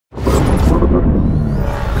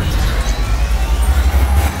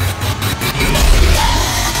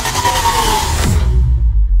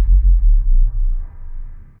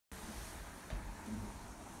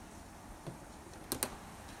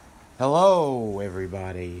Hello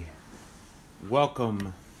everybody,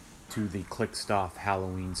 welcome to the Clixed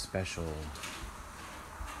Halloween special.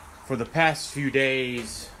 For the past few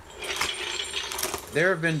days, there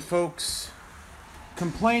have been folks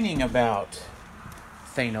complaining about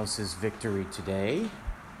Thanos' victory today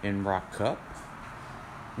in Rock Cup,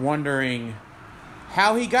 wondering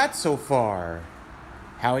how he got so far,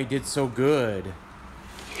 how he did so good.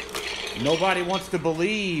 Nobody wants to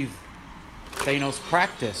believe Thanos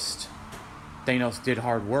practiced. Thanos did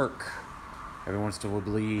hard work. Everyone wants to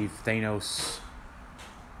believe Thanos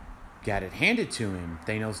got it handed to him.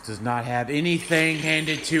 Thanos does not have anything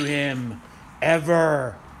handed to him,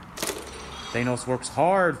 ever. Thanos works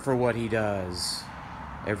hard for what he does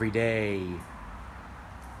every day.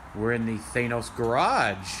 We're in the Thanos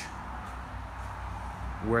garage,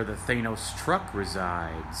 where the Thanos truck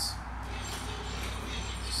resides.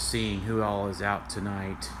 Seeing who all is out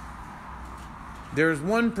tonight. There's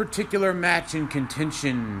one particular match in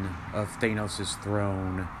contention of Thanos'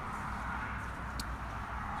 throne.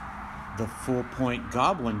 The full-point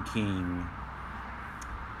Goblin King.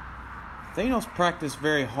 Thanos practiced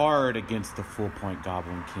very hard against the full-point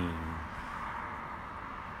Goblin King.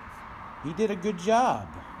 He did a good job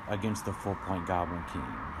against the full-point Goblin King.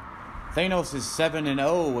 Thanos is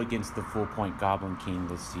 7-0 against the full-point Goblin King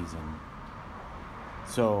this season.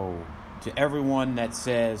 So, to everyone that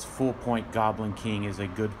says Full Point Goblin King is a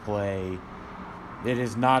good play, it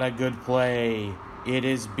is not a good play. It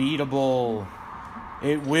is beatable.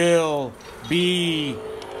 It will be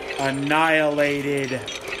annihilated.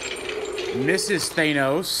 Mrs.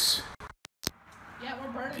 Thanos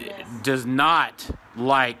does not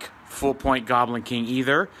like Full Point Goblin King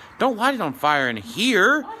either. Don't light it on fire in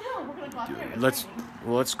here. Oh, no, we're gonna go out there.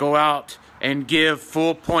 Let's go out and give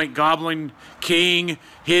Full Point Goblin King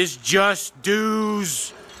his just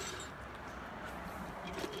dues.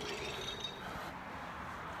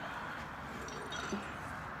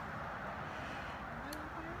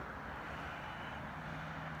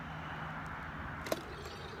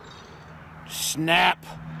 Snap,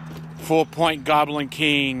 Full Point Goblin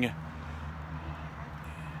King.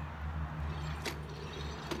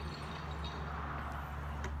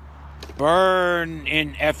 Burn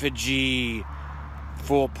in effigy,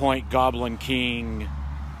 Full Point Goblin King.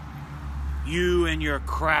 You and your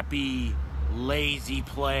crappy, lazy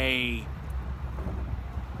play.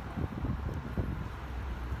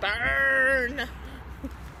 Burn!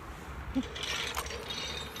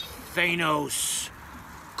 Thanos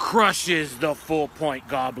crushes the Full Point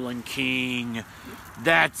Goblin King.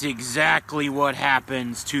 That's exactly what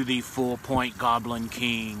happens to the Full Point Goblin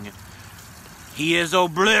King. He is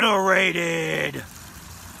obliterated.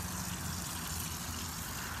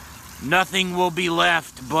 Nothing will be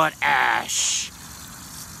left but ash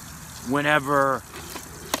whenever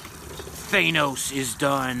Thanos is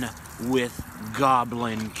done with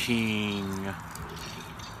Goblin King.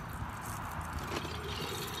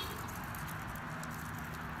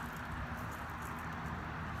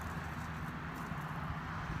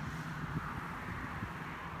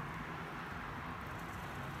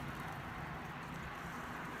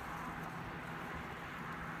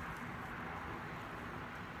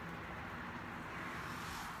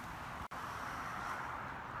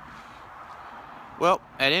 Well,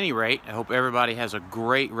 at any rate, I hope everybody has a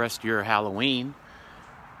great rest of your Halloween.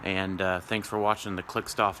 And thanks for watching the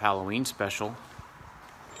Clixed Halloween special.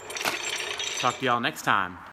 Talk to y'all next time.